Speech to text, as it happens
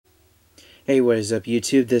Hey, what is up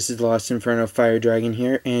YouTube? This is Lost Inferno Fire Dragon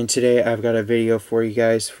here, and today I've got a video for you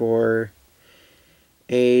guys for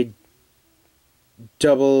a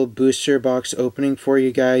double booster box opening for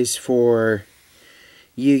you guys for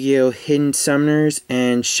Yu-Gi-Oh! Hidden Summoners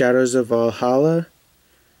and Shadows of Valhalla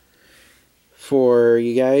for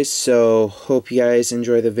you guys, so hope you guys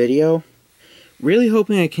enjoy the video. Really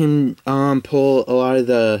hoping I can pull a lot of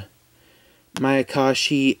the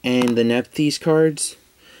Mayakashi and the Nephthys cards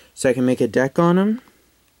so I can make a deck on them.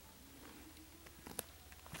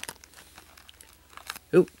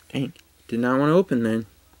 Oh, dang. Did not want to open then.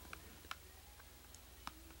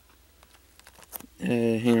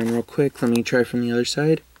 Hang on real quick. Let me try from the other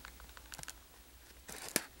side.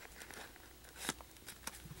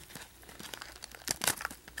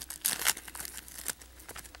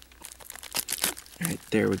 Alright,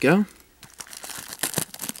 there we go.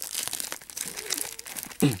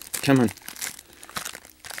 Come on.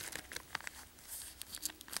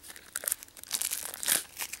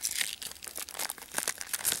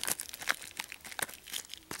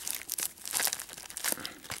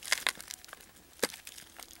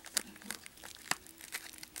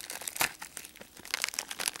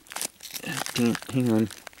 Dang it, hang on.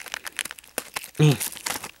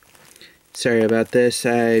 Sorry about this.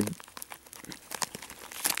 I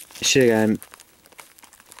should have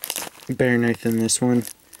got a better knife than this one.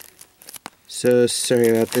 So sorry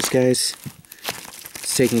about this, guys.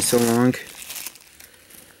 It's taking so long.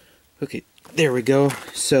 Okay, there we go.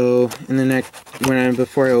 So in the next,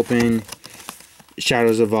 before I open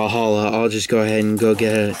Shadows of Valhalla, I'll just go ahead and go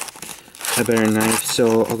get a better knife.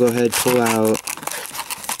 So I'll go ahead and pull out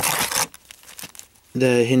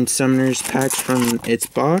the Hidden Summoners packs from its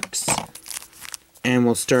box, and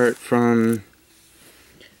we'll start from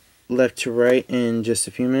left to right in just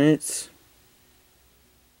a few minutes.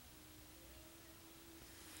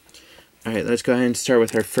 Alright, let's go ahead and start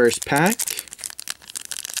with our first pack.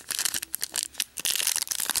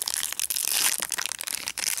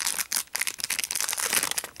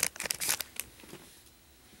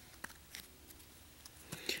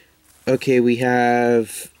 Okay, we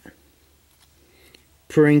have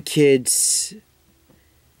Prin Kids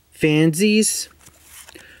Fansies,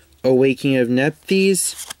 Awakening of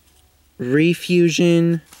Nephthys,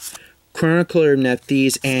 Refusion, Chronicler of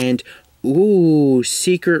Nephthys, and ooh,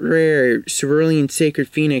 Secret Rare, Cerulean Sacred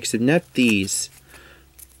Phoenix of Nephthys.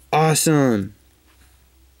 Awesome!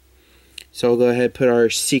 So I'll go ahead and put our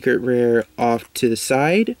Secret Rare off to the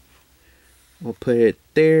side. We'll put it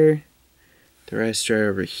there. The rest are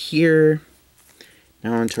over here.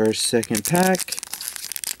 Now onto our second pack.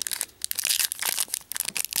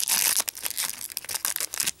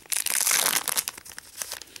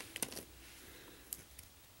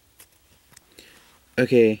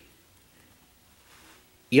 Okay.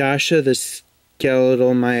 Yasha the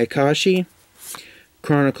Skeletal Mayakashi,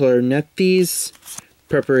 Chronicler of Nephthys,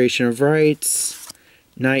 Preparation of Rites,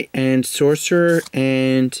 Knight and Sorcerer,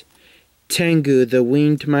 and Tengu the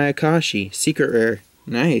Winged Mayakashi, Secret Rare.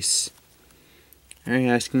 Nice.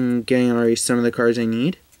 Alright, getting already some of the cards I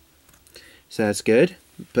need. So that's good,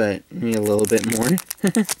 but I need a little bit more.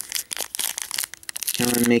 I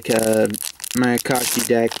want to make a Mayakashi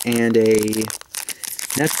deck and a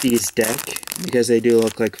Nephthys deck, because they do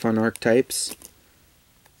look like fun archetypes.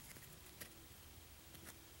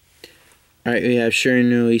 Alright, we have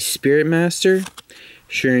Shiranui Spirit Master,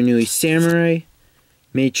 Shiranui Samurai,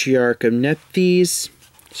 Matriarch of Nephthys,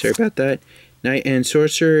 sorry about that, Knight and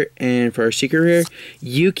Sorcerer, and for our secret rare,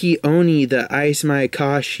 Yugioh the Ice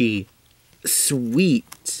Mayakashi.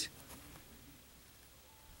 Sweet!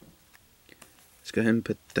 Let's go ahead and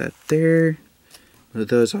put that there. Move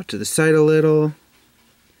those off to the side a little.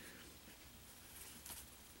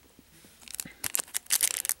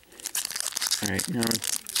 Alright, now on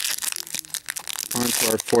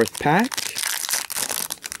to our fourth pack.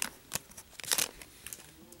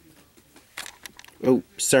 Oh,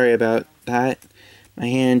 sorry about that. My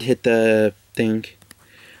hand hit the thing.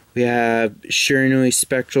 We have Shiranui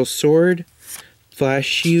Spectral Sword,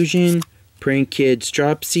 Flash Fusion, Prin Kids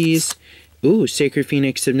Dropsies, ooh, Sacred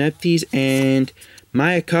Phoenix of Nephthys, and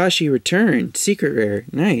Mayakashi Return, Secret Rare.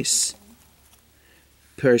 Nice.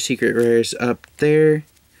 Put our secret rares up there.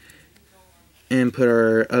 And put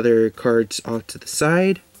our other cards off to the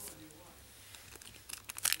side.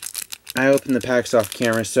 I opened the packs off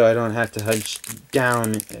camera so I don't have to hunch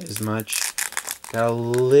down as much. Got a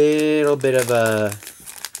little bit of a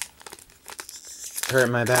hurt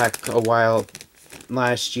my back a while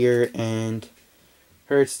last year, and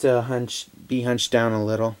hurts to be hunched down a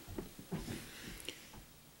little.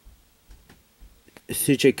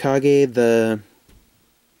 Tsuchikage, the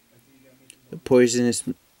Poisonous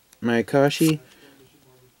Mayakashi,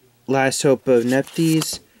 Last Hope of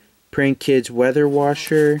Nephthys, Prank Kids Weather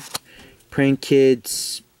Washer, Prank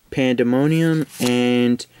Kids Pandemonium,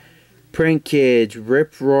 and Prank Kids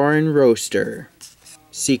Rip Roarin' Roaster.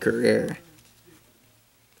 Secret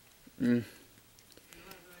Rare.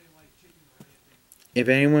 If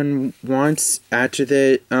anyone wants, after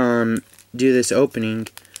the do this opening,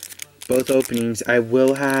 both openings, I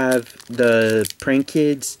will have the Prank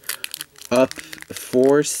Kids up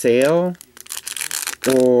for sale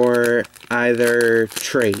or either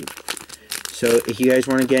trade. So if you guys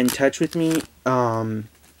want to get in touch with me,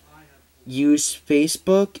 use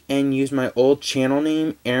Facebook and use my old channel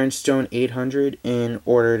name, AaronStone800, in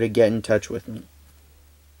order to get in touch with me.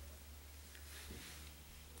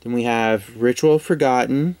 Then we have Ritual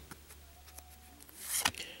Forgotten,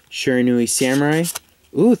 Shiranui Samurai,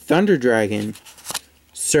 Thunder Dragon,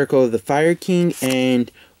 Circle of the Fire King, and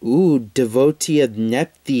Devotee of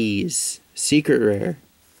Nephthys, Secret Rare.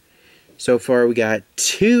 So far we got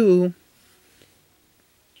 2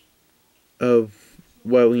 of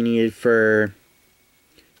what we needed for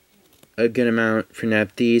a good amount for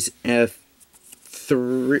Nephthys, and a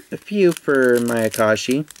few for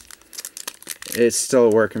Mayakashi. It's still a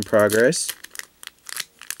work in progress.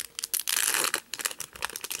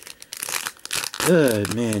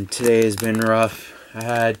 Good man, today has been rough. I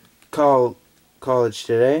had college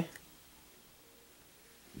today.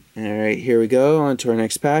 Alright, here we go. On to our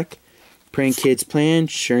next pack. Prank Kids Plan,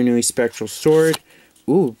 Shiranui Spectral Sword,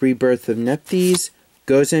 Rebirth of Nephthys,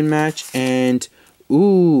 Gozen Match, and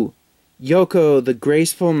Yugioh the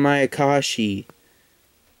Graceful Mayakashi.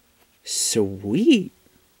 Sweet.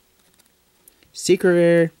 Secret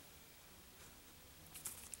Rare.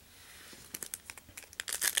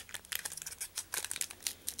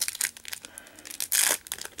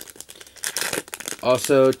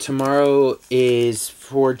 Also, tomorrow is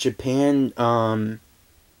for Japan. Some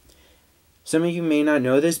of you may not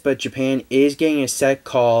know this, but Japan is getting a set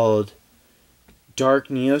called Dark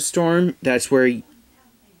Neostorm. That's where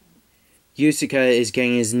Yusuke is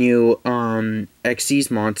getting his new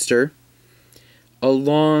Xyz monster,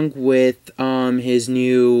 along with his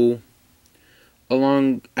new.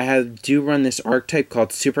 I do run this archetype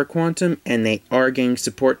called Super Quantum, and they are getting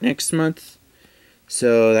support next month,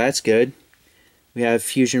 so that's good. We have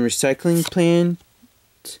Fusion Recycling Plan,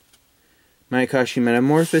 Mayakashi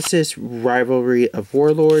Metamorphosis, Rivalry of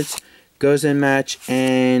Warlords, Gozen Match,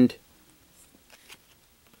 and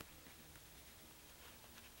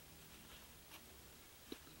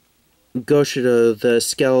Goshido, the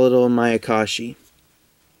Skeletal Mayakashi.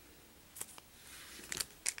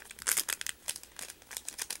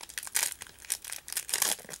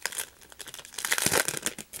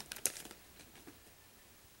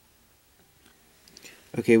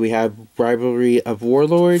 Okay, we have Rivalry of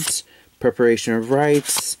Warlords, Preparation of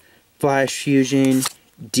Rites, Flash Fusion,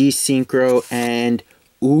 Desynchro, and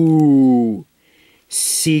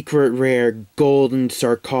Secret Rare Golden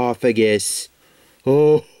Sarcophagus.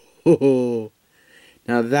 Oh,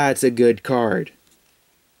 now that's a good card.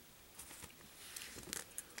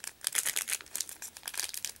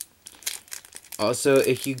 Also,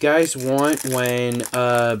 if you guys want, when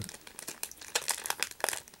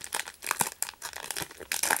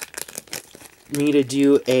me to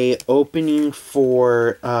do a opening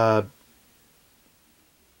for Dark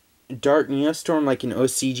Neostorm, like an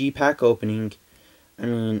OCG pack opening, I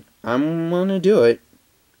mean, I'm gonna do it.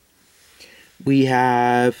 We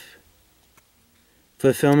have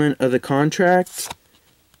Fulfillment of the Contract,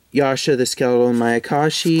 Yasha the Skeletal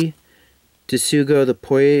Mayakashi, Tsugo the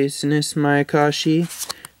Poisonous Mayakashi,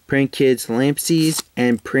 Prank Kids Lampsies,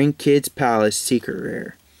 and Prank Kids Palace Secret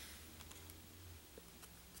Rare.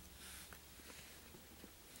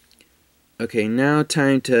 Okay, now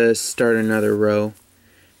time to start another row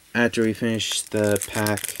after we finish the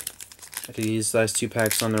pack. After these last 2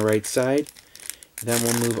 packs on the right side. Then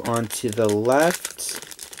we'll move on to the left.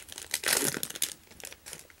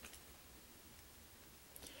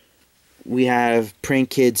 We have Prank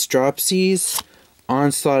Kids Dropsies,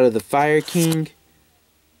 Onslaught of the Fire King,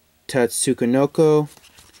 Tatsukonoko,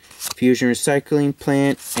 Fusion Recycling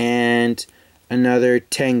Plant, and another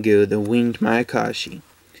Tengu, the Winged Mayakashi.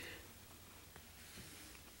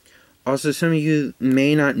 Also, some of you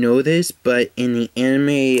may not know this, but in the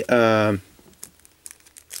anime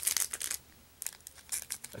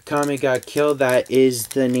Kame Got Killed, that is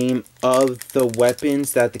the name of the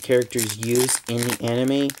weapons that the characters use in the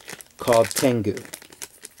anime, called Tengu.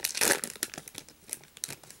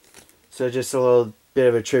 So just a little bit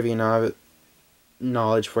of a trivia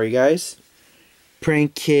knowledge for you guys.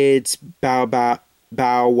 Prank Kids Bao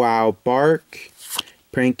Bow Wow Bark,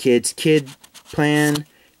 Prank Kids Kid Plan,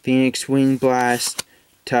 Phoenix Wing Blast,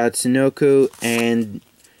 Tatsunoko, and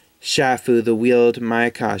Shafu the Wheeled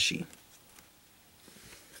Mayakashi.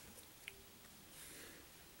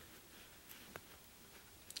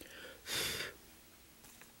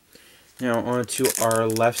 Now onto our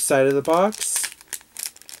left side of the box.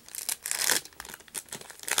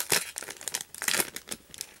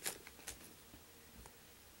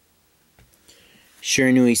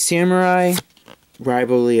 Shiranui Samurai,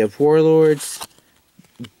 Rivalry of Warlords,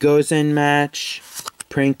 Gozen Match,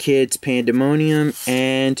 Prank Kids Pandemonium,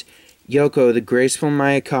 and Yoko the Graceful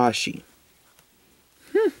Mayakashi.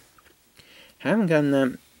 Haven't gotten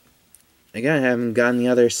them. Again, I haven't gotten the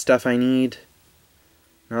other stuff I need.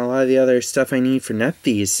 Not a lot of the other stuff I need for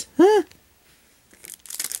Nephthys. Huh?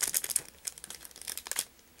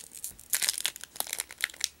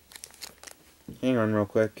 Hang on real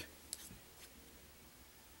quick.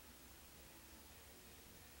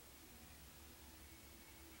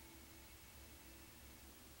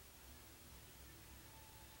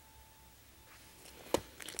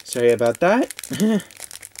 Sorry about that.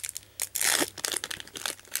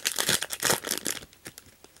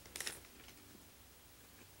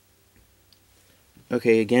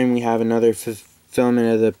 Okay, again, we have another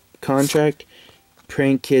fulfillment of the contract.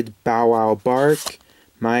 Prank Kids Bow Wow Bark,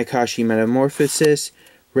 Mayakashi Metamorphosis,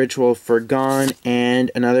 Ritual Forgone,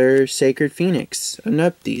 and another Sacred Phoenix of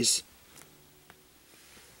Nephthys.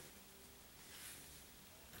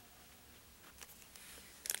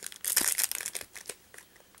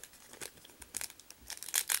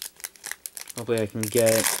 Hopefully I can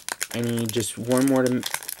get, I need just one more to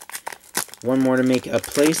make a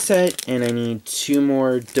playset, and I need 2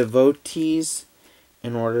 more devotees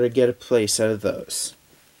in order to get a playset of those.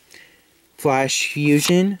 Flash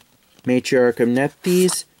Fusion, Matriarch of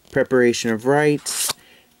Nephthys, Preparation of Rites,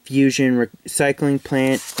 Fusion Recycling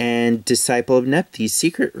Plant, and Disciple of Nephthys,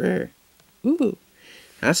 Secret Rare. Ooh,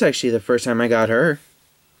 that's actually the first time I got her.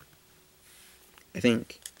 I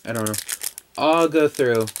think. I don't know. I'll go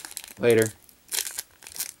through later.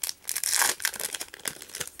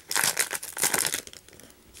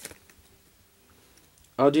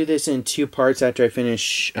 I'll do this in 2 parts after I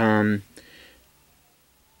finish Hidden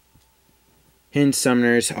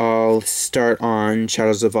Summoners. I'll start on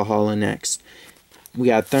Shadows of Valhalla next. We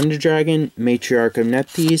got Thunder Dragon, Matriarch of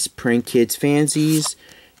Nephthys, Prank Kids Fancies,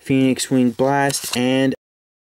 Phoenix Wing Blast, and